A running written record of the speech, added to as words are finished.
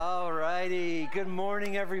righty. Good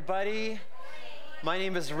morning, everybody. My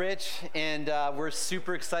name is Rich, and we're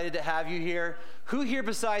super excited to have you here. Who here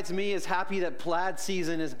besides me is happy that plaid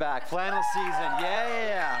season is back? Flannel season,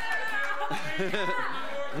 yeah.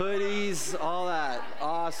 Hoodies, all that.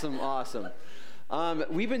 Awesome.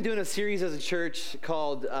 We've been doing a series as a church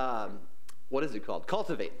called, what is it called?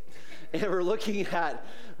 Cultivate. And we're looking at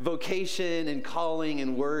vocation and calling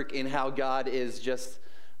and work and how God is just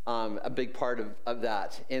a big part of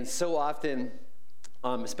that. And so often,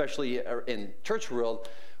 especially in church world,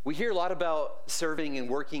 we hear a lot about serving and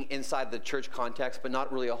working inside the church context, but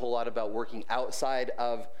not really a whole lot about working outside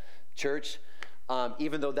of church,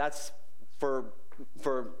 even though that's for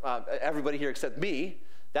everybody here except me.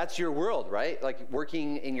 That's your world, right? Like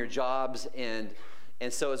working in your jobs. And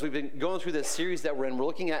so as we've been going through this series that we're in, we're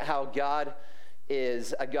looking at how God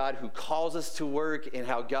is a God who calls us to work and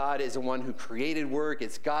how God is the one who created work.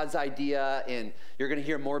 It's God's idea, and you're going to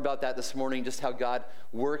hear more about that this morning, just how God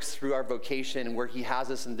works through our vocation and where he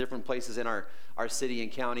has us in different places in our city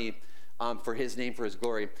and county for his name, for his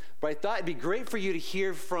glory. But I thought it'd be great for you to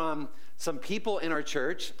hear from some people in our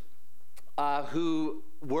church who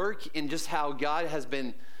work in just how God has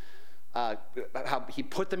been how he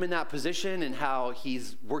put them in that position and how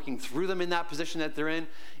he's working through them in that position that they're in.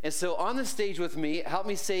 And so on the stage with me, help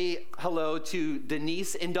me say hello to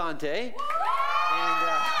Denise and Dante.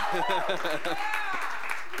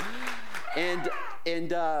 And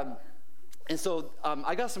so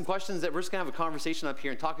I got some questions that we're just gonna have a conversation up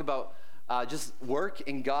here and talk about just work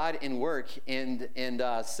and God and work. And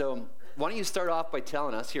so why don't you start off by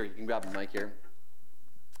telling us, here, you can grab the mic here.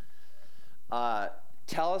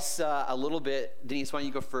 Tell us a little bit, Denise, why don't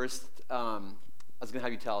you go first? I was going to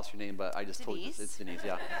have you tell us your name, but I just told you it's Denise,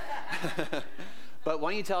 yeah. But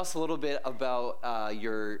why don't you tell us a little bit about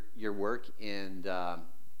your work and how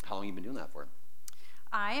long you've been doing that for?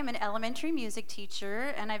 I am an elementary music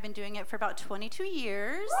teacher, and I've been doing it for about 22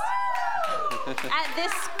 years.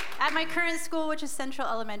 At my current school, which is Central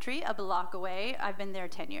Elementary, a block away. I've been there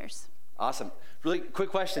 10 years. Awesome. Really quick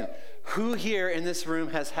question. Who here in this room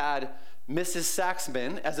has had Mrs.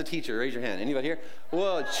 Saxman as a teacher? Raise your hand. Anybody here?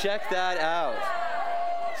 Whoa, check that out.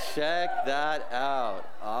 Check that out.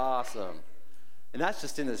 Awesome. And that's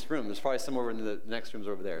just in this room. There's probably some over in the next rooms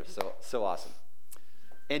over there. So awesome.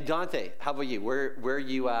 And Dante, how about you? Where are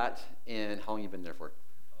you at and how long you been there for?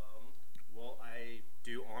 Well, I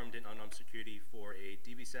do armed and unarmed security for a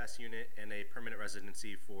DVSAS unit and a permanent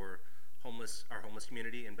residency for our homeless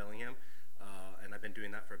community in Bellingham. And I've been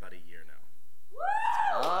doing that for about a year now.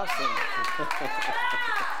 Awesome.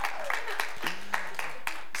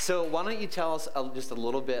 So why don't you tell us just a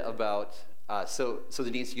little bit about, so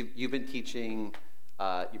Denise, you've been teaching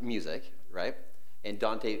music, right? And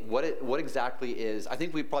Dante, what exactly is, I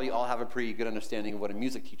think we probably all have a pretty good understanding of what a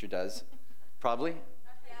music teacher does. Probably?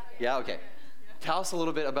 Yeah, okay. Tell us a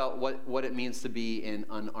little bit about what it means to be in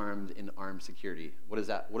unarmed and armed security. What does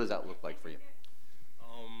that look like for you?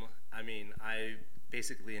 I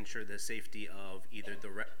basically ensure the safety of either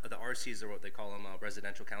the RCs, or what they call them,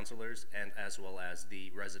 residential counselors, and as well as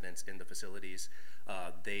the residents in the facilities.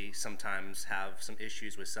 They sometimes have some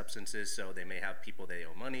issues with substances, so they may have people they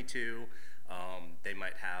owe money to. They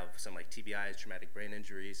might have some like TBIs, traumatic brain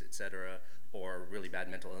injuries, etc., or really bad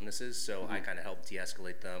mental illnesses. So I kind of help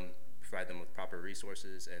de-escalate them, provide them with proper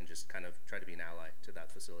resources, and just kind of try to be an ally to that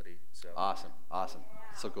facility. So awesome.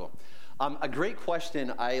 So cool. A great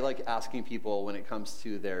question I like asking people when it comes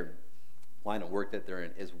to their line of work that they're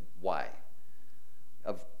in is why?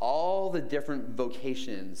 Of all the different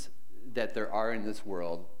vocations that there are in this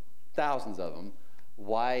world, thousands of them,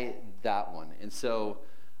 why that one? And so,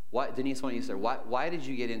 Denise, why don't you start? Why did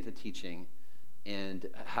you get into teaching? And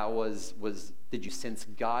how did you sense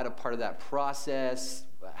God a part of that process?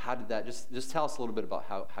 How did that, just tell us a little bit about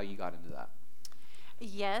how you got into that.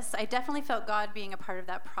 Yes, I definitely felt God being a part of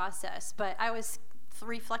that process, but I was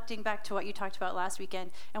reflecting back to what you talked about last weekend,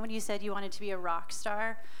 and when you said you wanted to be a rock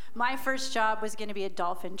star, my first job was going to be a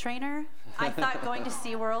dolphin trainer. I thought going to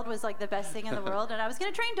SeaWorld was like the best thing in the world, and I was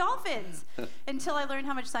going to train dolphins until I learned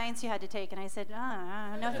how much science you had to take, and I said,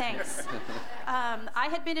 no thanks. I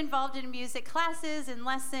had been involved in music classes and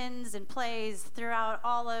lessons and plays throughout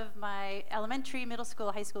all of my elementary, middle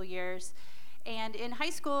school, high school years. And in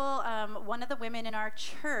high school, one of the women in our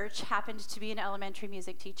church happened to be an elementary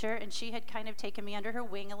music teacher, and she had kind of taken me under her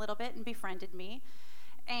wing a little bit and befriended me.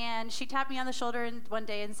 And she tapped me on the shoulder one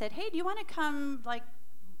day and said, "Hey, do you want to come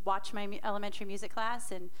watch my elementary music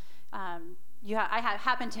class?" And I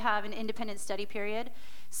happened to have an independent study period,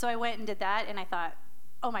 so I went and did that. And I thought,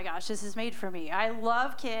 oh my gosh, this is made for me. I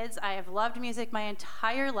love kids. I have loved music my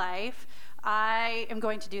entire life. I am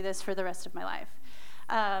going to do this for the rest of my life.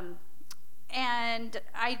 And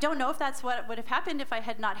I don't know if that's what would have happened if I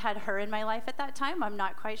had not had her in my life at that time. I'm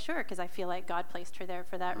not quite sure, because I feel like God placed her there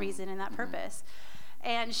for that reason and that purpose.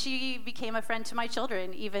 And she became a friend to my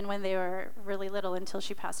children, even when they were really little, until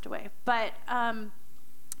she passed away. But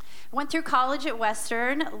went through college at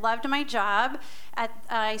Western, loved my job.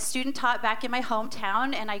 I student taught back in my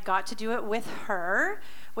hometown, and I got to do it with her,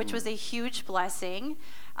 which was a huge blessing.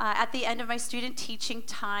 At the end of my student teaching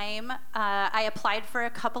time, I applied for a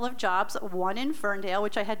couple of jobs, one in Ferndale,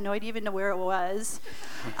 which I had no idea even know where it was.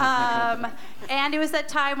 And it was that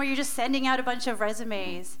time where you're just sending out a bunch of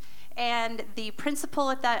resumes. And the principal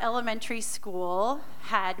at that elementary school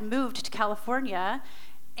had moved to California,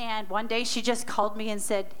 and one day she just called me and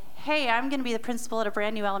said, "Hey, I'm going to be the principal at a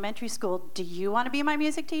brand new elementary school. Do you want to be my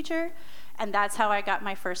music teacher?" And that's how I got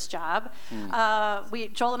my first job.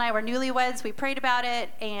 Joel and I were newlyweds. We prayed about it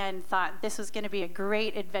and thought this was going to be a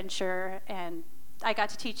great adventure. And I got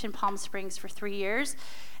to teach in Palm Springs for 3 years.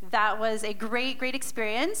 That was a great, great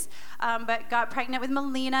experience. But got pregnant with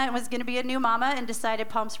Melina and was going to be a new mama, and decided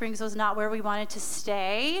Palm Springs was not where we wanted to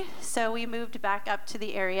stay. So we moved back up to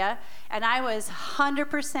the area. And I was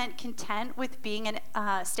 100% content with being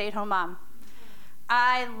a stay-at-home mom.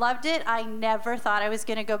 I loved it. I never thought I was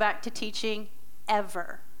going to go back to teaching,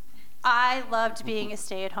 ever. I loved being a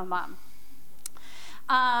stay-at-home mom.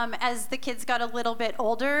 As the kids got a little bit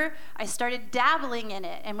older, I started dabbling in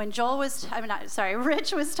it. And when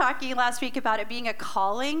Rich was talking last week about it being a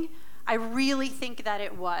calling, I really think that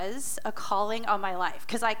it was a calling on my life,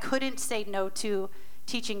 because I couldn't say no to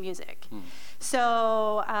teaching music.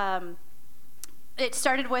 So it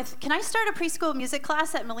started with, can I start a preschool music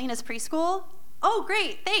class at Melina's preschool? Oh,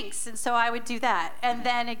 great, thanks. And so I would do that. And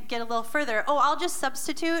then it'd get a little further. Oh, I'll just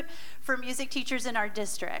substitute for music teachers in our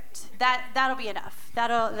district. That'll be enough.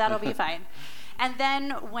 That'll be fine. And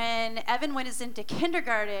then when Evan went into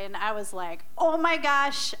kindergarten, I was like, oh my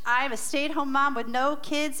gosh, I'm a stay-at-home mom with no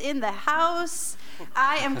kids in the house.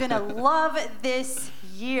 I am going to love this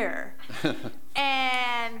year.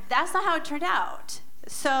 And that's not how it turned out.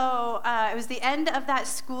 So it was the end of that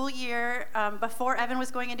school year before Evan was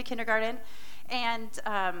going into kindergarten. And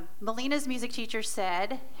Melina's music teacher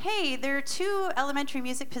said, hey, there are 2 elementary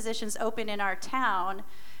music positions open in our town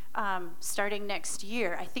starting next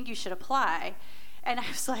year. I think you should apply. And I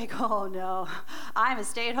was like, oh no, I'm a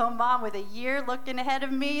stay-at-home mom with a year looking ahead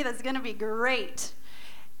of me. That's going to be great.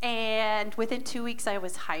 And within 2 weeks, I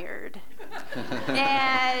was hired.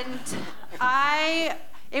 And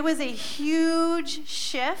it was a huge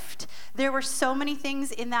shift. There were so many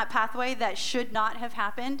things in that pathway that should not have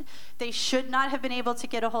happened. They should not have been able to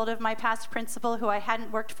get a hold of my past principal, who I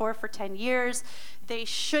hadn't worked for 10 years. They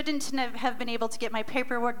shouldn't have been able to get my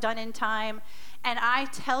paperwork done in time. And I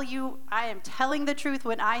tell you, I am telling the truth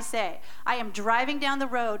when I say, I am driving down the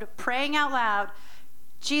road, praying out loud,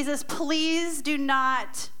 Jesus, please do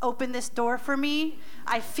not open this door for me.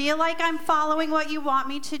 I feel like I'm following what you want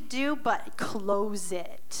me to do, but close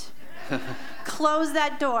it. Close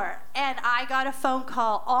that door. And I got a phone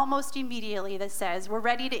call almost immediately that says, we're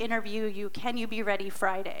ready to interview you. Can you be ready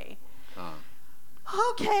Friday?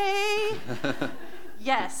 Okay.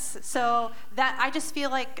 Yes. So that I just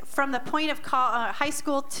feel like from the point of high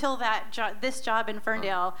school till this job in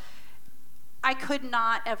Ferndale, I could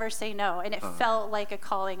not ever say no, and it felt like a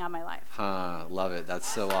calling on my life. Love it. That's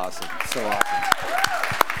so awesome. So awesome.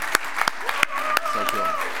 So cool.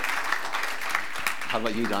 How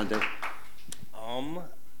about you, Dante?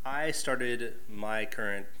 I started my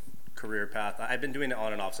current career path. I've been doing it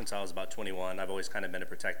on and off since I was about 21. I've always kind of been a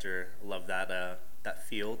protector. Love that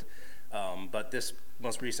field. But this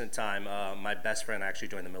most recent time, my best friend I actually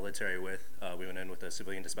joined the military with. We went in with a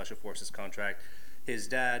civilian to special forces contract. His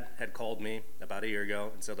dad had called me about a year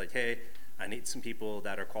ago and said, like, hey, I need some people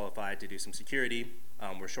that are qualified to do some security.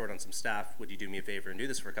 We're short on some staff. Would you do me a favor and do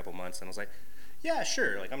this for a couple months? And I was like, yeah,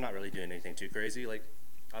 sure. Like, I'm not really doing anything too crazy. Like,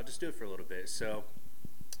 I'll just do it for a little bit. So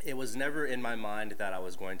it was never in my mind that I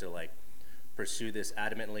was going to, like, pursue this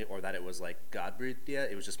adamantly, or that it was, like, God-breathed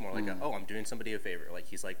yet. It was just more like, I'm doing somebody a favor. Like,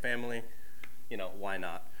 he's like family. You know, why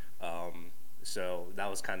not? So that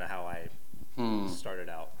was kind of how I started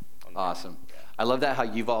out. Awesome. I love that how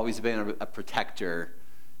you've always been a protector.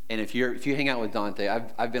 And if you hang out with Dante,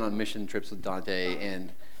 I've been on mission trips with Dante,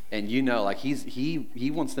 and you know, like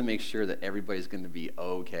he wants to make sure that everybody's going to be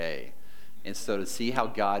okay. And so to see how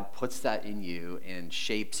God puts that in you and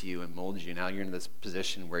shapes you and molds you, now you're in this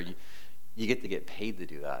position where you get to get paid to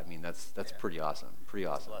do that. I mean, that's pretty awesome. Pretty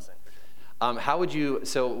awesome. Blessing. How would you?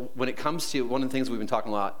 So when it comes to one of the things we've been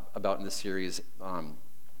talking a lot about in this series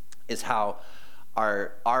is how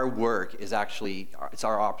our work is actually, it's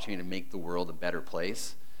our opportunity to make the world a better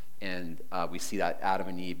place. And we see that Adam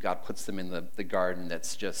and Eve, God puts them in the garden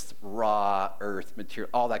that's just raw earth material,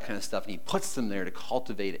 all that kind of stuff, and he puts them there to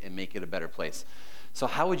cultivate it and make it a better place. So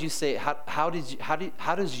how would you say, how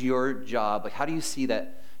does your job, like how do you see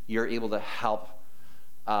that you're able to help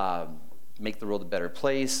make the world a better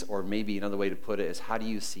place? Or maybe another way to put it is, how do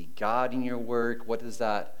you see God in your work? What does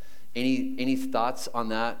that, any thoughts on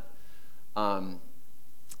that? I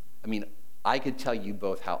mean, I could tell you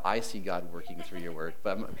both how I see God working through your work,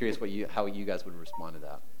 but I'm curious how you guys would respond to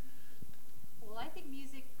that. Well, I think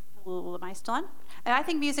music. Am I still on? And I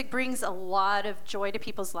think music brings a lot of joy to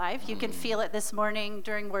people's life. You can feel it this morning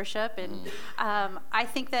during worship, and I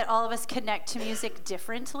think that all of us connect to music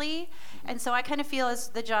differently. And so I kind of feel as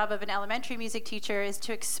the job of an elementary music teacher is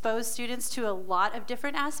to expose students to a lot of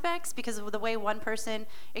different aspects, because of the way one person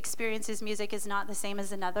experiences music is not the same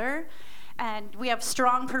as another. And we have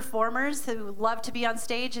strong performers who love to be on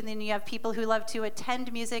stage, and then you have people who love to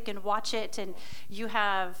attend music and watch it, and you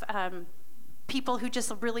have people who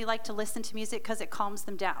just really like to listen to music because it calms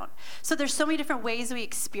them down. So there's so many different ways we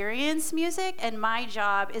experience music, and my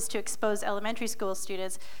job is to expose elementary school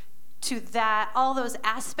students to all those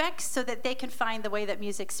aspects, so that they can find the way that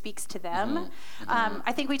music speaks to them.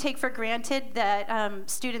 I think we take for granted that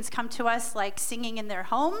students come to us like singing in their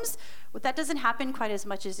homes. But that doesn't happen quite as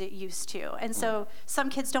much as it used to. And so some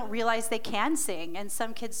kids don't realize they can sing, and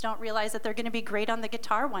some kids don't realize that they're going to be great on the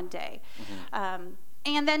guitar one day.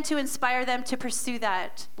 And then to inspire them to pursue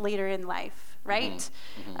that later in life, right?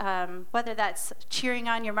 Whether that's cheering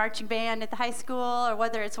on your marching band at the high school, or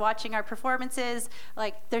whether it's watching our performances,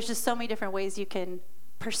 like there's just so many different ways you can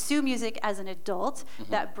pursue music as an adult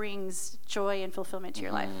that brings joy and fulfillment to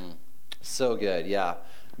your life. So good, yeah.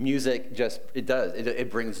 Music it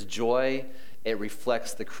brings joy. It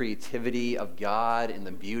reflects the creativity of God and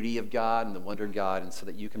the beauty of God and the wonder of God, and so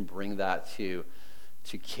that you can bring that to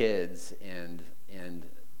kids and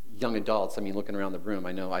young adults. I mean, looking around the room,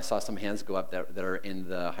 I know I saw some hands go up that are in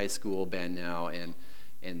the high school band now,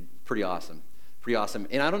 and pretty awesome.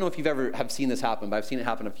 And I don't know if you've ever have seen this happen, but I've seen it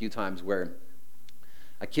happen a few times where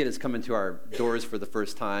a kid has come into our doors for the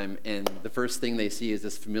first time, and the first thing they see is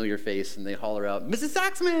this familiar face, and they holler out, "Mrs.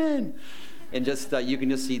 Saxman!" And just you can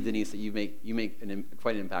just see, Denise, that you make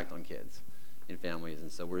quite an impact on kids and families,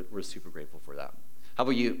 and so we're super grateful for that. How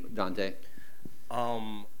about you, Dante?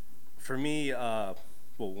 For me,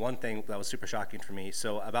 one thing that was super shocking for me.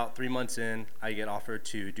 So about 3 months in, I get offered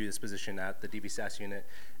to do this position at the DB SAS unit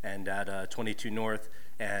and at 22 North.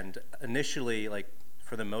 And initially, like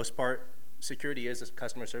for the most part, security is a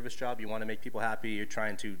customer service job. You want to make people happy. You're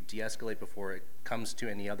trying to de-escalate before it comes to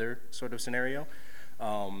any other sort of scenario.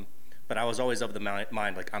 But I was always of the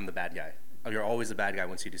mind, like, I'm the bad guy. You're always the bad guy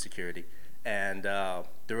once you do security. And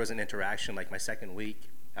there was an interaction, like my second week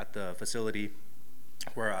at the facility,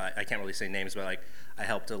 where I can't really say names, but like I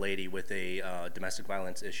helped a lady with a domestic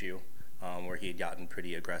violence issue, where he had gotten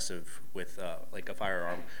pretty aggressive with like a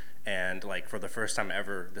firearm. And like for the first time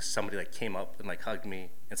ever, somebody like came up and like hugged me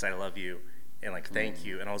and said, "I love you," and like thank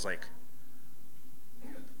you. And I was like,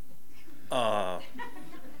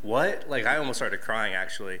 what? Like I almost started crying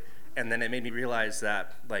actually. And then it made me realize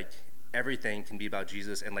that like everything can be about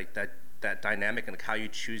Jesus, and like that dynamic and like how you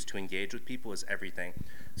choose to engage with people is everything.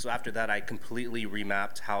 So after that, I completely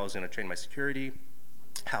remapped how I was going to train my security,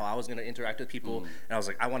 how I was going to interact with people. And I was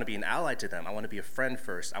like, I want to be an ally to them. I want to be a friend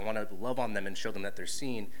first. I want to love on them and show them that they're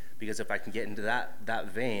seen, because if I can get into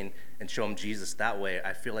that vein and show them Jesus that way,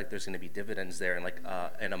 I feel like there's going to be dividends there, and like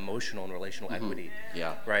an emotional and relational equity.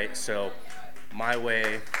 Yeah. Right? So my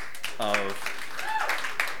way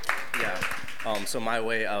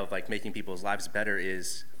of like making people's lives better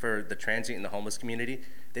is for the transient and the homeless community.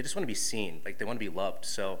 They just want to be seen, like they want to be loved.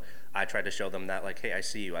 So I try to show them that, like, hey, I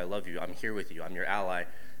see you, I love you, I'm here with you, I'm your ally,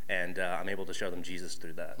 and I'm able to show them Jesus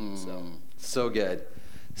through that. So good.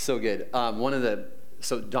 So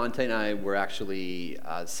Dante and I were actually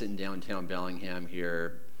sitting downtown Bellingham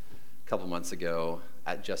here a couple months ago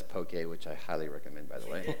at Just Poke, which I highly recommend, by the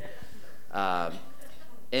way.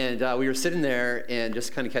 And we were sitting there and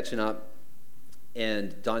just kind of catching up,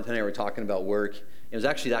 and Dante and I were talking about work. It was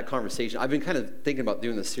actually that conversation. I've been kind of thinking about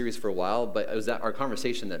doing this series for a while, but it was our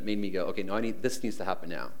conversation that made me go, okay, no, this needs to happen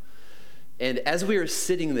now. And as we were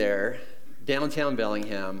sitting there, downtown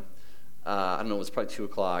Bellingham, I don't know, it was probably 2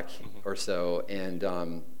 o'clock or so,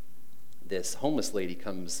 and this homeless lady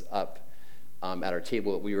comes up at our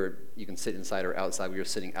table. You can sit inside or outside. We were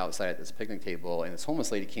sitting outside at this picnic table, and this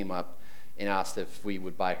homeless lady came up and asked if we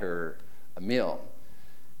would buy her a meal.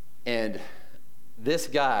 And this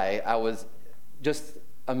guy,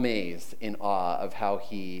 amazed, in awe of how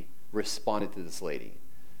he responded to this lady.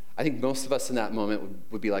 I think most of us in that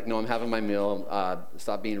moment would be like, no, I'm having my meal.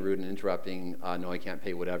 Stop being rude and interrupting. No, I can't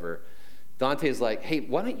pay, whatever. Dante's like, hey,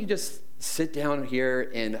 why don't you just sit down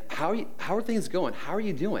here and how are things going? How are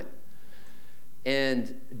you doing?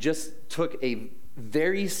 And just took a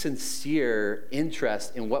very sincere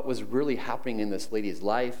interest in what was really happening in this lady's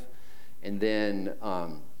life, and then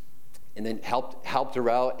helped her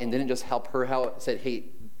out, and didn't just help her out, said, hey,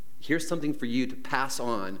 here's something for you to pass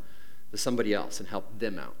on to somebody else and help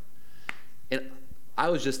them out. And I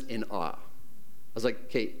was just in awe. I was like,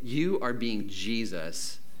 okay, you are being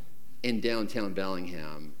Jesus in downtown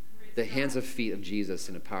Bellingham, the hands and feet of Jesus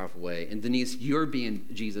in a powerful way. And Denise, you're being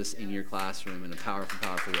Jesus in your classroom in a powerful,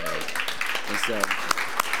 powerful way. And so,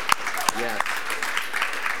 yes.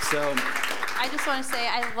 So I just want to say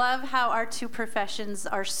I love how our two professions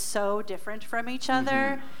are so different from each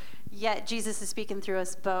other, yet Jesus is speaking through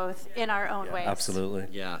us both in our own ways. Absolutely.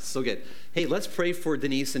 yeah, so good. Hey, let's pray for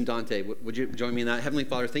Denise and Dante. Would you join me in that? Heavenly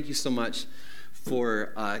Father, thank you so much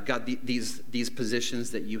for, God, these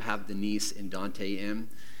positions that you have Denise and Dante in.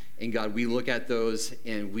 And God, we look at those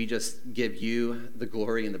and we just give you the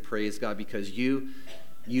glory and the praise, God, because you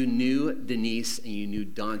knew Denise and you knew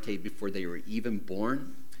Dante before they were even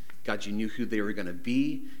born. God, you knew who they were going to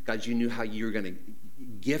be. God, you knew how you were going to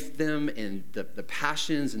gift them and the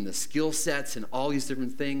passions and the skill sets and all these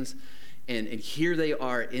different things. And here they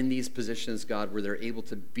are in these positions, God, where they're able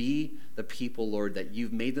to be the people, Lord, that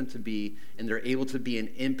you've made them to be, and they're able to be an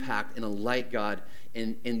impact and a light, God,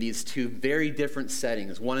 in these two very different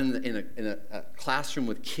settings. One in a classroom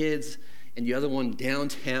with kids, and the other one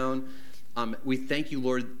downtown. We thank you,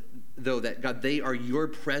 Lord, though, that, God, they are your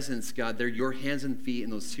presence, God. They're your hands and feet in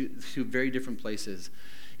those two very different places.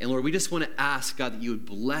 And, Lord, we just want to ask, God, that you would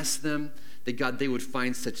bless them, that, God, they would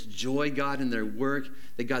find such joy, God, in their work,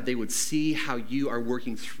 that, God, they would see how you are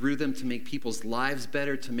working through them to make people's lives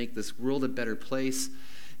better, to make this world a better place,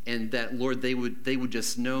 and that, Lord, they would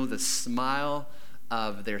just know the smile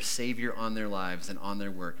of their Savior on their lives and on their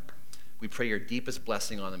work. We pray your deepest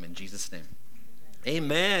blessing on them in Jesus' name.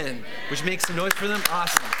 Amen. Which makes some noise for them.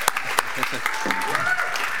 Awesome.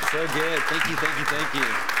 So good. Thank you.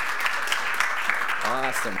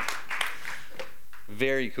 Awesome.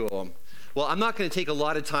 Very cool. Well, I'm not going to take a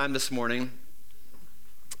lot of time this morning,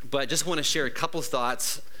 but just want to share a couple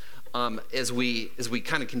thoughts as we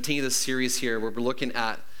kind of continue this series here, where we're looking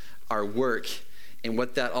at our work and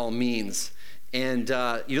what that all means. And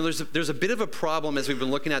there's a bit of a problem as we've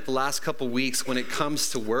been looking at the last couple weeks when it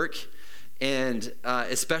comes to work, and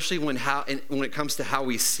especially when it comes to how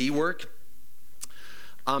we see work.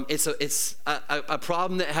 It's a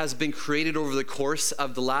problem that has been created over the course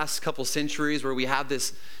of the last couple centuries, where we have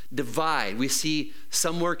this divide. We see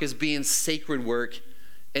some work as being sacred work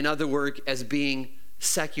and other work as being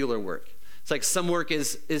secular work. It's like some work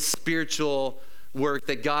is spiritual work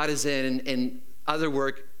that God is in, and other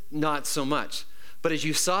work not so much. But as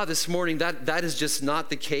you saw this morning, that is just not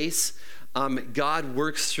the case. God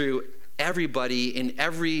works through everybody in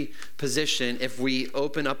every position if we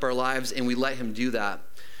open up our lives and we let him do that.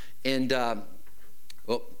 And,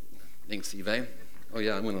 thanks, Yves. Oh,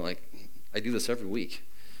 yeah, I do this every week.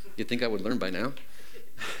 You'd think I would learn by now.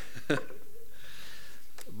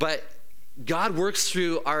 But God works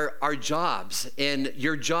through our jobs, and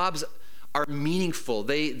your jobs are meaningful.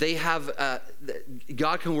 They have,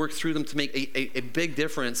 God can work through them to make a big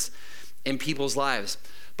difference in people's lives.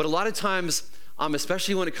 But a lot of times,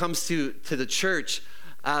 especially when it comes to the church,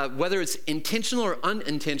 whether it's intentional or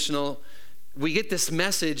unintentional, we get this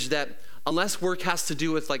message that unless work has to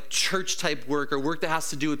do with like church type work or work that has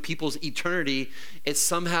to do with people's eternity, it's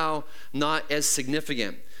somehow not as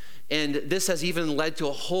significant. And this has even led to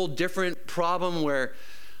a whole different problem where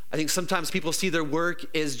I think sometimes people see their work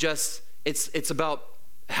as just, it's about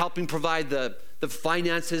helping provide the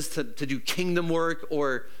finances to do kingdom work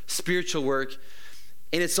or spiritual work.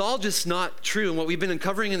 And it's all just not true. And what we've been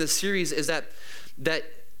uncovering in this series is that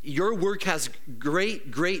your work has great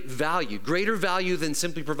value, greater value than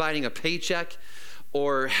simply providing a paycheck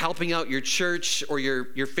or helping out your church or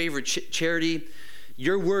your favorite charity.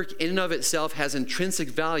 Your work in and of itself has intrinsic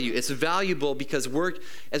value. It's valuable because work,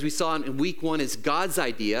 as we saw in week 1, is God's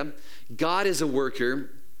idea. God is a worker.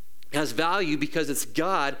 It has value because it's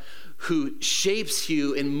God who shapes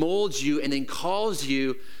you and molds you and then calls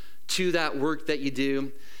you to that work that you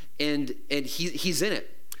do, and he's in it.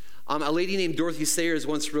 A lady named Dorothy Sayers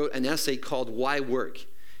once wrote an essay called Why Work?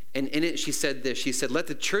 And in it she said this. She said, "Let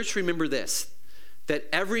the church remember this, that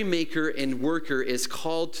every maker and worker is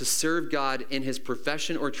called to serve God in his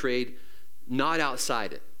profession or trade, not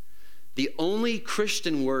outside it. The only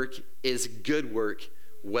Christian work is good work.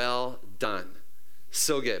 Well done.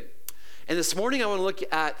 So good. And this morning I want to look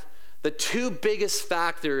at the two biggest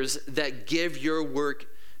factors that give your work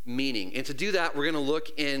meaning. And to do that, we're going to look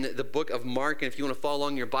in the book of Mark. And if you want to follow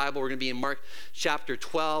along in your Bible, we're going to be in Mark chapter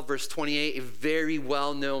 12, verse 28, a very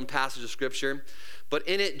well-known passage of Scripture. But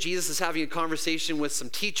in it, Jesus is having a conversation with some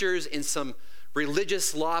teachers and some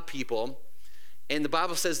religious law people. And the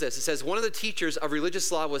Bible says this. It says, one of the teachers of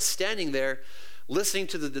religious law was standing there listening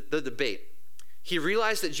to the debate. He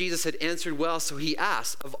realized that Jesus had answered well, so he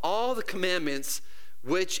asked, of all the commandments,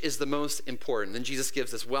 which is the most important? Then Jesus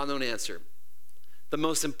gives this well-known answer. The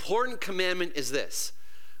most important commandment is this.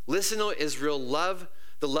 Listen, O Israel, love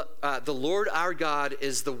the Lord our God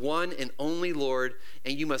is the one and only Lord,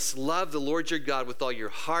 and you must love the Lord your God with all your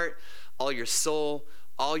heart, all your soul,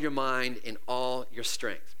 all your mind, and all your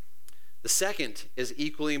strength. The second is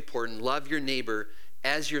equally important. Love your neighbor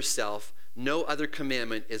as yourself. No other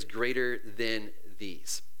commandment is greater than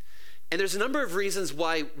these. And there's a number of reasons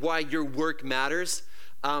why your work matters.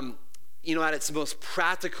 At its most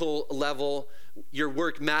practical level, your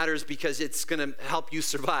work matters because it's going to help you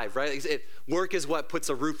survive, right? Work is what puts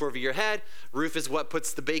a roof over your head. Roof is what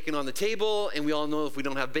puts the bacon on the table. And we all know if we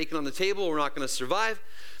don't have bacon on the table, we're not going to survive.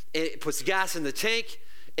 It puts gas in the tank.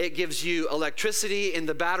 It gives you electricity in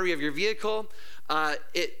the battery of your vehicle.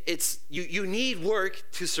 You need work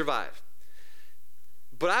to survive.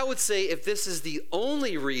 But I would say if this is the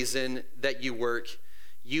only reason that you work,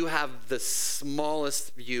 you have the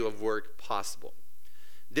smallest view of work possible.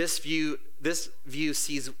 This view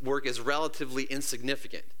sees work as relatively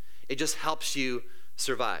insignificant. It just helps you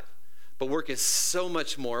survive. But work is so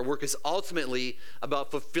much more. Work is ultimately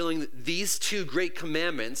about fulfilling these two great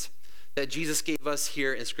commandments that Jesus gave us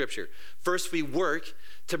here in Scripture. First, we work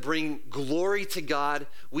to bring glory to God.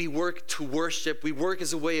 We work to worship. We work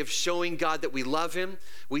as a way of showing God that we love him.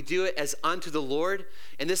 We do it as unto the Lord.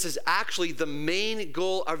 And this is actually the main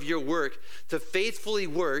goal of your work, to faithfully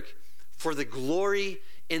work for the glory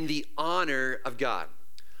and the honor of God.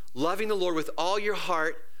 Loving the Lord with all your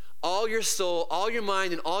heart, all your soul, all your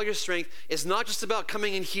mind, and all your strength is not just about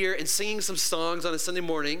coming in here and singing some songs on a Sunday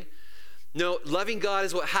morning. No, loving God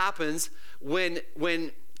is what happens when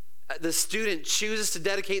the student chooses to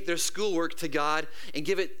dedicate their schoolwork to God and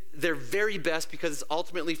give it their very best because it's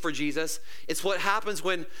ultimately for Jesus. It's what happens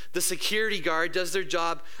when the security guard does their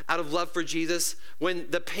job out of love for Jesus, when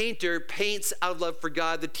the painter paints out of love for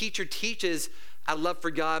God, the teacher teaches out of love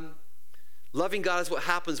for God. Loving God is what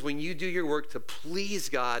happens when you do your work to please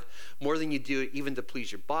God more than you do it even to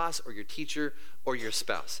please your boss or your teacher or your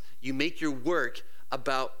spouse. You make your work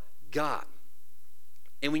about God.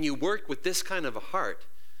 And when you work with this kind of a heart,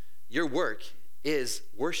 your work is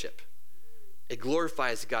worship. It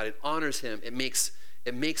glorifies God. It honors him. It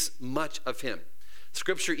makes much of him.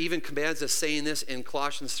 Scripture even commands us saying this in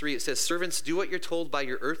Colossians 3. It says, servants, do what you're told by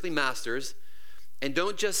your earthly masters, and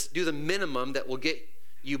don't just do the minimum that will get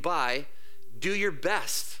you by. Do your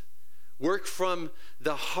best. Work from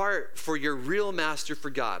the heart for your real master,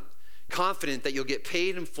 for God, confident that you'll get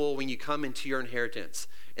paid in full when you come into your inheritance.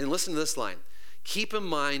 And listen to this line. Keep in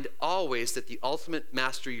mind always that the ultimate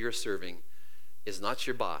master you're serving is not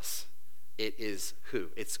your boss. It is who?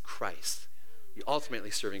 It's Christ. You're ultimately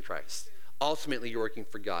serving Christ. Ultimately, you're working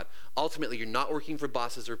for God. Ultimately, you're not working for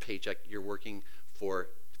bosses or paycheck. You're working for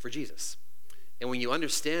Jesus. And when you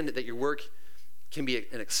understand that your work can be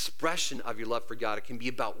an expression of your love for God, it can be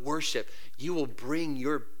about worship, you will bring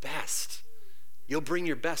your best. You'll bring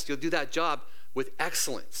your best. You'll do that job with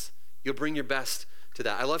excellence. You'll bring your best to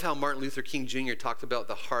that. I love how Martin Luther King Jr. talked about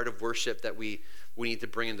the heart of worship that we need to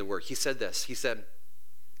bring into work. He said this. He said,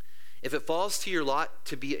 if it falls to your lot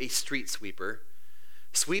to be a street sweeper,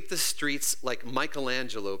 sweep the streets like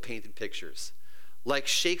Michelangelo painted pictures, like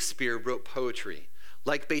Shakespeare wrote poetry,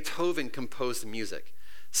 like Beethoven composed music.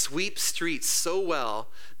 Sweep streets so well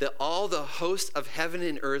that all the host of heaven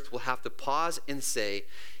and earth will have to pause and say,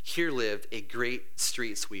 here lived a great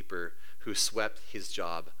street sweeper who swept his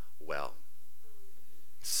job well.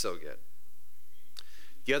 So good.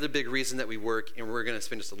 The other big reason that we work, and we're going to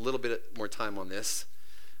spend just a little bit more time on this,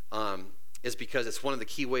 is because it's one of the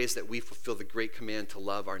key ways that we fulfill the great command to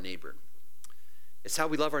love our neighbor. It's how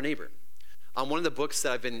we love our neighbor. One of the books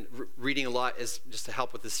that I've been reading a lot is just to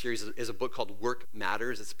help with this series is a book called Work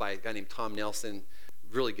Matters. It's by a guy named Tom Nelson.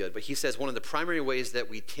 Really good. But he says one of the primary ways that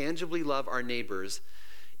we tangibly love our neighbors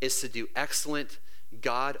is to do excellent,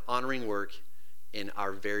 God-honoring work in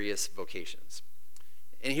our various vocations.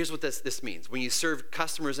 And here's what this means. When you serve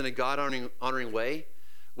customers in a God-honoring way,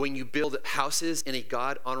 when you build houses in a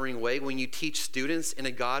God-honoring way, when you teach students in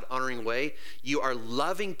a God-honoring way, you are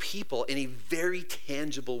loving people in a very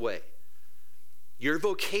tangible way. Your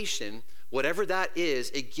vocation, whatever that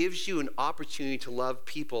is, it gives you an opportunity to love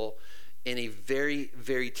people in a very,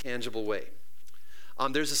 very tangible way.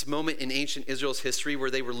 There's this moment in ancient Israel's history where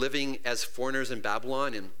they were living as foreigners in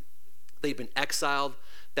Babylon, and they'd been exiled.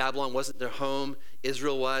 Babylon wasn't their home,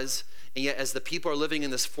 Israel was. And yet, as the people are living in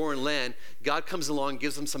this foreign land, God comes along and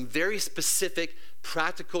gives them some very specific,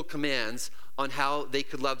 practical commands on how they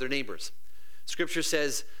could love their neighbors. Scripture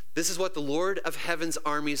says, this is what the Lord of heaven's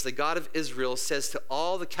armies, the God of Israel, says to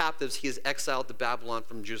all the captives he has exiled to Babylon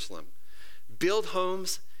from Jerusalem. Build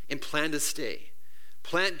homes and plan to stay.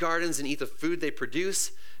 Plant gardens and eat the food they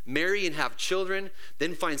produce. Marry and have children.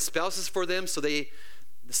 Then find spouses for them so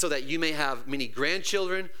that you may have many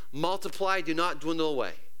grandchildren. Multiply, do not dwindle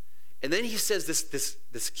away. And then he says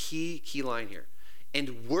this key line here.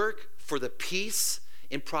 And work for the peace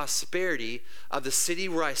and prosperity of the city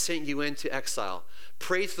where I sent you into exile.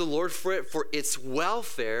 Pray to the Lord for it, for its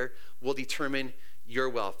welfare will determine your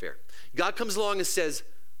welfare. God comes along and says,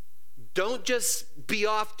 don't just be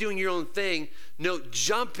off doing your own thing. No,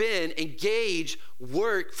 jump in, engage,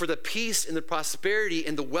 work for the peace and the prosperity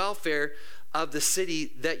and the welfare of the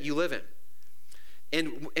city that you live in.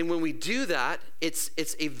 And when we do that, it's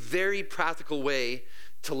a very practical way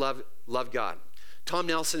to love God. Tom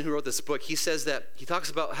Nelson, who wrote this book, he says that, he talks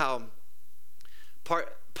about how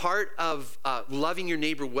part of loving your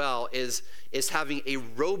neighbor well is having a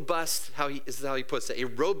robust, this is how he puts it, a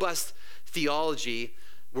robust theology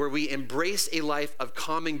where we embrace a life of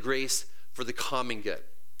common grace for the common good.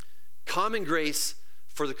 Common grace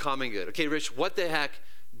for the common good. Okay, Rich, what the heck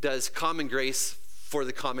does common grace for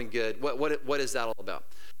the common good, what is that all about?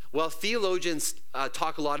 Well, theologians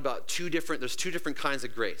talk a lot about there's two different kinds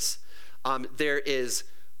of grace. There is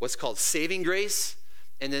what's called saving grace,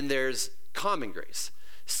 and then there's common grace.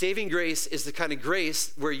 Saving grace is the kind of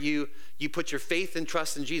grace where you put your faith and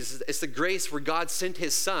trust in Jesus. It's the grace where God sent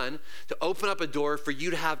his son to open up a door for you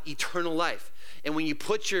to have eternal life. And when you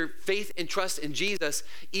put your faith and trust in Jesus,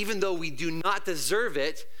 even though we do not deserve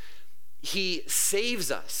it, he saves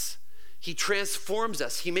us. He transforms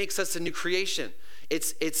us. He makes us a new creation.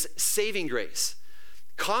 It's saving grace.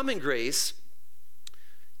 Common grace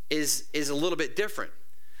is a little bit different.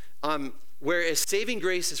 Whereas saving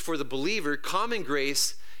grace is for the believer, common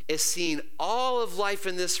grace is seeing all of life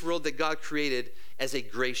in this world that God created as a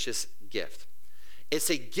gracious gift. It's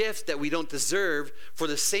a gift that we don't deserve for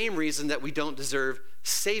the same reason that we don't deserve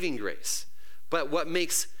saving grace. But what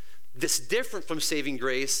makes this different from saving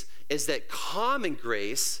grace is that common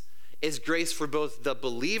grace is grace for both the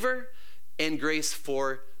believer and grace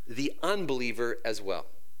for the unbeliever as well.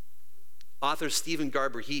 Author Stephen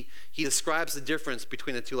Garber, he describes the difference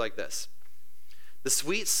between the two like this. The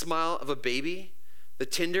sweet smile of a baby, the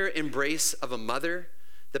tender embrace of a mother,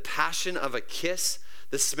 the passion of a kiss,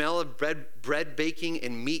 the smell of bread baking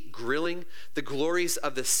and meat grilling, the glories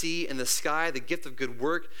of the sea and the sky, the gift of good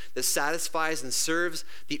work that satisfies and serves,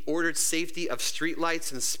 the ordered safety of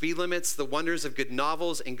streetlights and speed limits, the wonders of good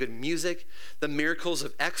novels and good music, the miracles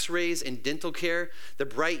of x-rays and dental care, the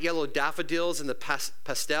bright yellow daffodils and the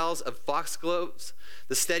pastels of foxgloves,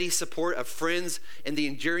 the steady support of friends and the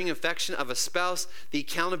enduring affection of a spouse, the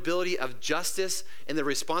accountability of justice and the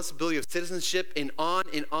responsibility of citizenship, and on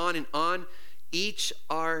and on and on. Each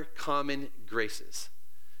are common graces.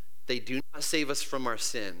 They do not save us from our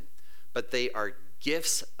sin, but they are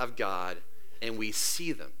gifts of God, and we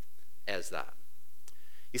see them as that.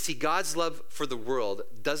 You see, God's love for the world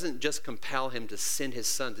doesn't just compel him to send his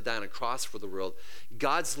son to die on a cross for the world.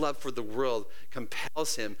 God's love for the world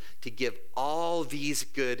compels him to give all these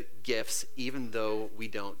good gifts, even though we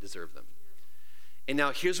don't deserve them. And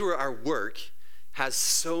now here's where our work has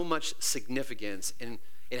so much significance and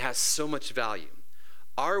it has so much value.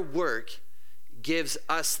 Our work gives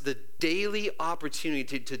us the daily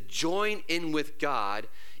opportunity to join in with God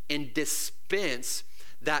and dispense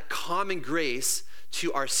that common grace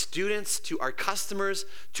to our students, to our customers,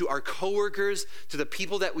 to our coworkers, to the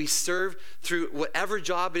people that we serve through whatever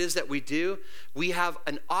job it is that we do. We have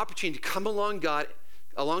an opportunity to come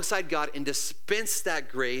alongside God and dispense that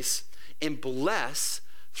grace and bless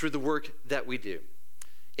through the work that we do.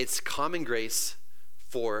 It's common grace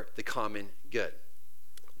for the common good.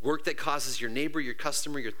 Work that causes your neighbor, your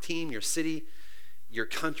customer, your team, your city, your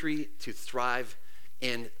country to thrive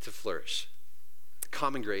and to flourish.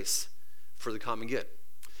 Common grace for the common good.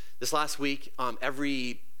 This last week,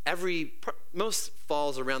 most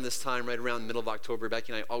falls around this time, right around the middle of October,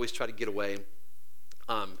 Becky and I always try to get away.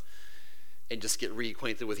 and just get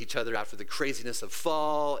reacquainted with each other after the craziness of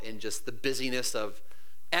fall and just the busyness of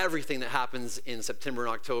everything that happens in September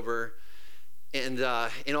and October. And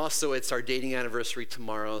also it's our dating anniversary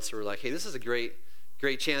tomorrow. So we're like, hey, this is a great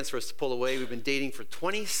chance for us to pull away. We've been dating for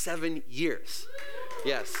 27 years.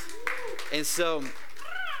 Yes. And so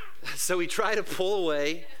we try to pull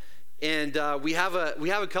away. And we have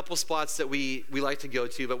a couple spots that we like to go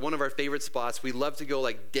to, but one of our favorite spots, we love to go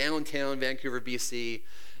like downtown Vancouver, BC.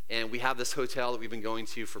 And we have this hotel that we've been going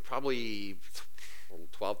to for probably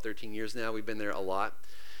 12, 13 years now. We've been there a lot.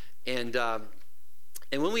 And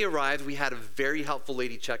when we arrived, we had a very helpful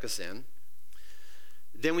lady check us in.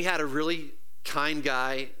 Then we had a really kind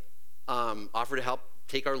guy offer to help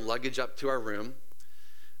take our luggage up to our room.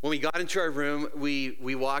 When we got into our room,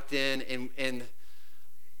 we walked in, and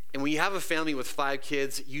when you have a family with 5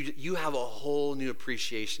 kids, you have a whole new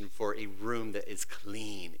appreciation for a room that is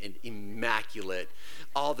clean and immaculate.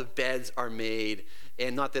 All the beds are made,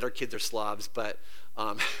 and not that our kids are slobs, but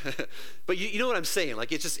but you know what I'm saying?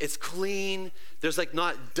 Like it's clean. There's like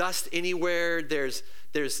not dust anywhere. There's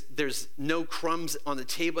no crumbs on the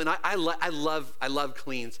table, and I love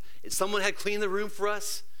cleans. If someone had cleaned the room for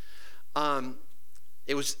us,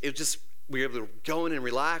 it was just we were able to go in and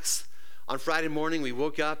relax. On Friday morning, we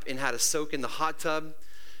woke up and had a soak in the hot tub,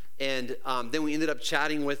 and then we ended up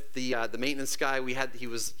chatting with the maintenance guy.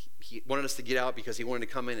 He wanted us to get out because he wanted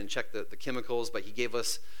to come in and check the chemicals, but he gave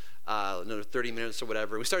us another 30 minutes or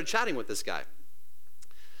whatever. We started chatting with this guy.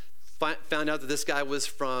 Found out that this guy was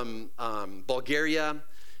from Bulgaria,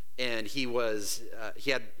 and he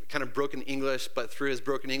had kind of broken English, but through his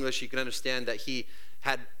broken English, you can understand that he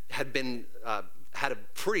had a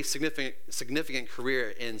pretty significant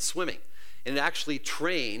career in swimming, and actually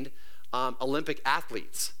trained Olympic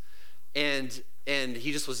athletes. And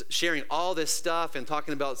he just was sharing all this stuff and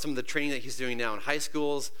talking about some of the training that he's doing now in high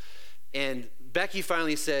schools. And Becky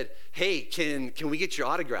finally said, hey, can we get your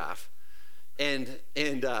autograph? And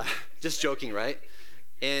just joking, right?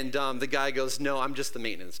 And the guy goes, no, I'm just the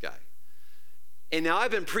maintenance guy. And now I've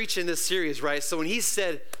been preaching this series, right? So when he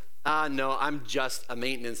said, no, I'm just a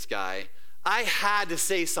maintenance guy, I had to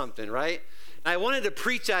say something, right? And I wanted to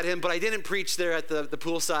preach at him, but I didn't preach there at the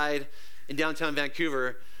poolside in downtown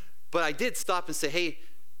Vancouver. But I did stop and say, hey,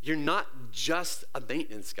 you're not just a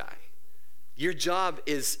maintenance guy. Your job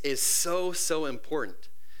is so important.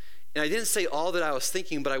 And I didn't say all that I was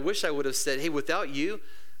thinking, but I wish I would have said, hey, without you,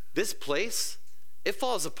 this place, it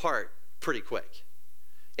falls apart pretty quick.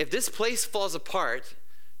 If this place falls apart,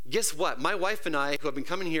 guess what? My wife and I, who have been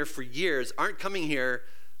coming here for years, aren't coming here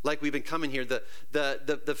like we've been coming here.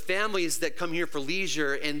 The families that come here for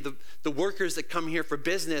leisure and the workers that come here for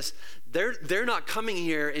business, they're not coming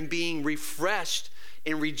here and being refreshed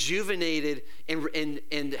and rejuvenated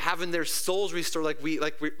and having their souls restored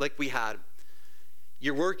like we had.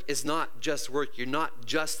 Your work is not just work. You're not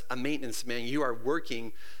just a maintenance man. You are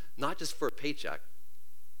working not just for a paycheck,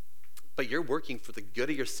 but you're working for the good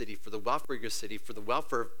of your city, for the welfare of your city, for the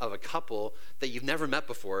welfare of a couple that you've never met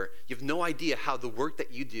before. You have no idea how the work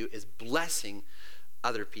that you do is blessing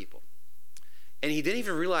other people. And he didn't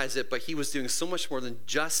even realize it, but he was doing so much more than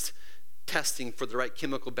just testing for the right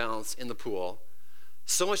chemical balance in the pool.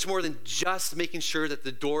 So much more than just making sure that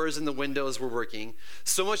the doors and the windows were working.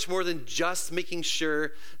 So much more than just making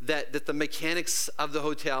sure that the mechanics of the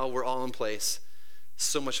hotel were all in place.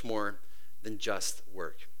 So much more than just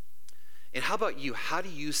work. And how about you? How do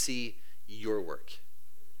you see your work?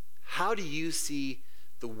 How do you see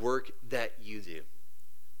the work that you do?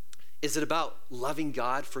 Is it about loving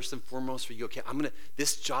God first and foremost for you? Okay,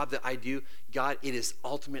 this job that I do, God, it is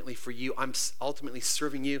ultimately for you. I'm ultimately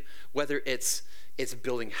serving you, whether it's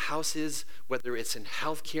building houses, whether it's in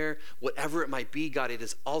healthcare, whatever it might be, God, it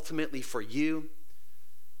is ultimately for you.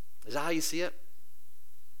 Is that how you see it?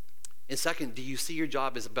 And second, do you see your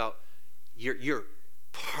job as about you're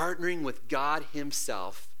partnering with God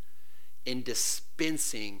himself in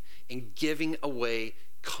dispensing and giving away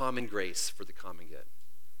common grace for the common good?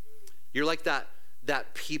 You're like that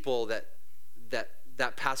people that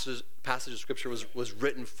passage of scripture was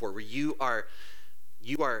written for, where you are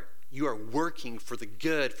working for the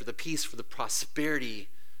good, for the peace, for the prosperity,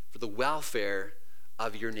 for the welfare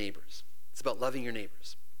of your neighbors. It's about loving your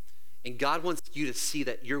neighbors. And God wants you to see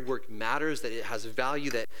that your work matters, that it has value,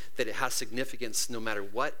 that it has significance no matter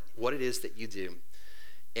what it is that you do.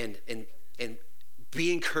 And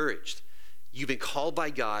be encouraged. You've been called by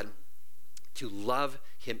God to love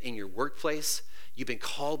him in your workplace. You've been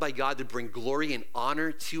called by God to bring glory and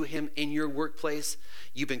honor to him in your workplace.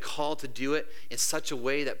 You've been called to do it in such a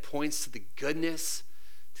way that points to the goodness,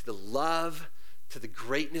 to the love, to the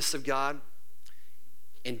greatness of God.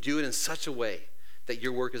 and do it in such a way that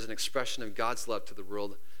your work is an expression of God's love to the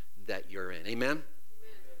world that you're in. Amen?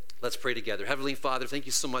 Let's pray together. Heavenly Father, thank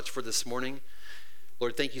you so much for this morning.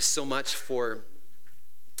 Lord, thank you so much for,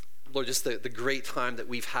 Lord, just the great time that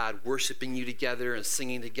we've had worshiping you together and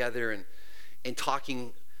singing together and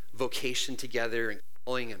talking vocation together and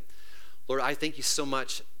calling. And Lord, I thank you so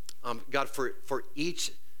much, God, for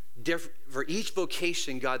each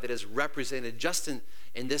vocation, God, that is represented just in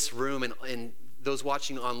this room and those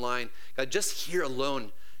watching online. God, just here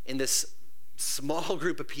alone in this small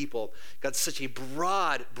group of people, God, such a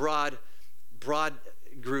broad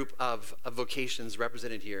group of vocations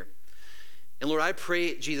represented here. And Lord, I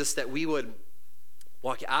pray, Jesus, that we would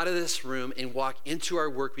walk out of this room and walk into our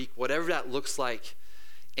work week, whatever that looks like,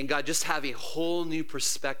 and God, just have a whole new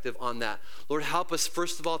perspective on that. Lord, help us,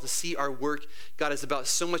 first of all, to see our work, God, is about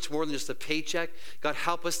so much more than just a paycheck. God,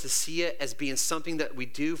 help us to see it as being something that we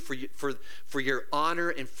do for your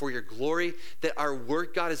honor and for your glory, that our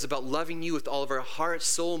work, God, is about loving you with all of our heart,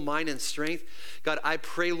 soul, mind, and strength. God, I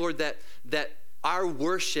pray, Lord, that our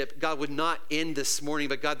worship, God, would not end this morning,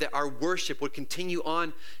 but God, that our worship would continue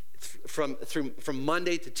on from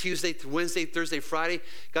Monday to Tuesday to Wednesday, Thursday, Friday.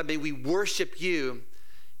 God, may we worship you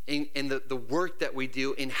in the work that we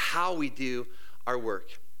do, in how we do our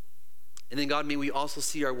work. And then, God, may we also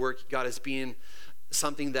see our work, God, as being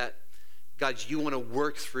something that, God, you want to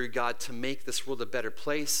work through, God, to make this world a better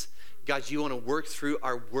place. God, you want to work through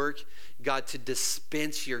our work, God, to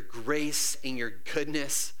dispense your grace and your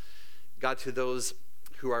goodness, God, to those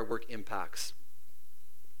who our work impacts.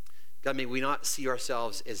 God, may we not see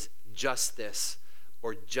ourselves as just this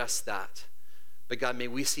or just that. But God, may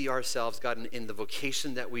we see ourselves, God, in the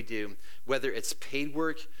vocation that we do, whether it's paid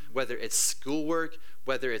work, whether it's schoolwork,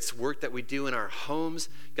 whether it's work that we do in our homes.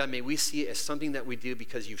 God, may we see it as something that we do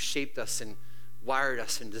because you've shaped us and wired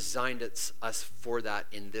us and designed us for that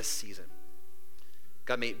in this season.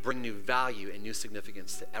 God, may it bring new value and new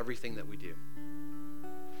significance to everything that we do.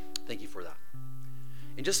 Thank you for that.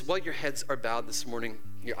 And just while your heads are bowed this morning,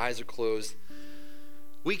 your eyes are closed,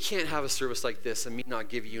 we can't have a service like this and me not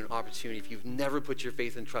give you an opportunity, if you've never put your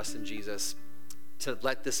faith and trust in Jesus, to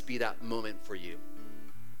let this be that moment for you.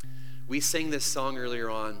 We sang this song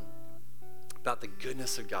earlier on about the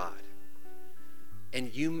goodness of God.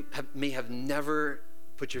 And you may have never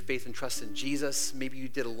put your faith and trust in Jesus. Maybe you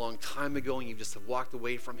did a long time ago and you just have walked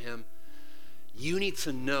away from him. You need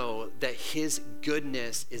to know that his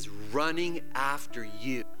goodness is running after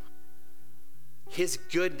you. His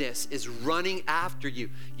goodness is running after you.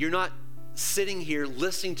 You're not sitting here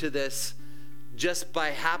listening to this just by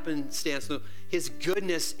happenstance. No, his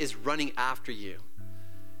goodness is running after you.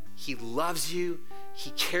 He loves you.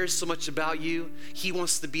 He cares so much about you. He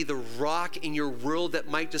wants to be the rock in your world that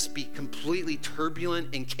might just be completely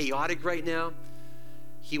turbulent and chaotic right now.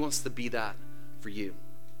 He wants to be that for you.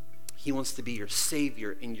 He wants to be your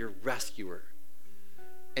Savior and your rescuer.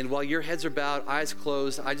 And while your heads are bowed, eyes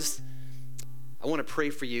closed, I want to pray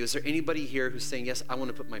for you. Is there anybody here who's saying, yes, I want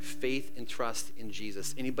to put my faith and trust in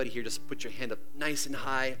Jesus? Anybody here, just put your hand up nice and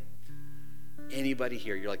high. Anybody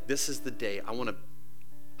here, you're like, this is the day I'm going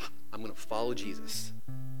to follow Jesus.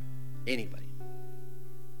 Anybody?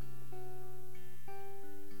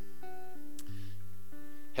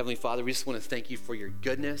 Heavenly Father, we just want to thank you for your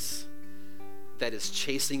goodness that is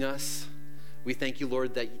chasing us. We thank you,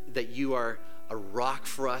 Lord, that you are a rock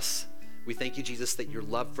for us. We thank you, Jesus, that your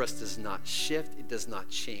love for us does not shift. It does not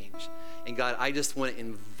change. And God, I just want to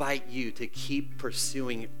invite you to keep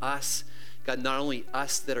pursuing us. God, not only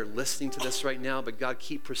us that are listening to this right now, but God,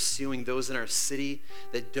 keep pursuing those in our city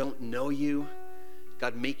that don't know you.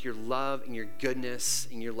 God, make your love and your goodness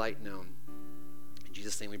and your light known. In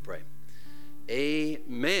Jesus' name we pray.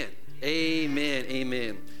 Amen. Amen.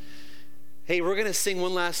 Amen. Hey, we're going to sing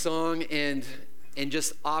one last song and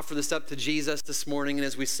just offer this up to Jesus this morning. And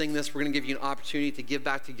as we sing this, we're going to give you an opportunity to give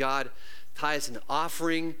back to God, tithes and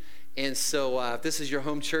offering. And so if this is your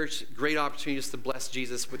home church, great opportunity just to bless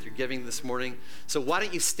Jesus with your giving this morning. So why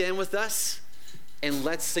don't you stand with us and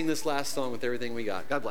let's sing this last song with everything we got. God bless.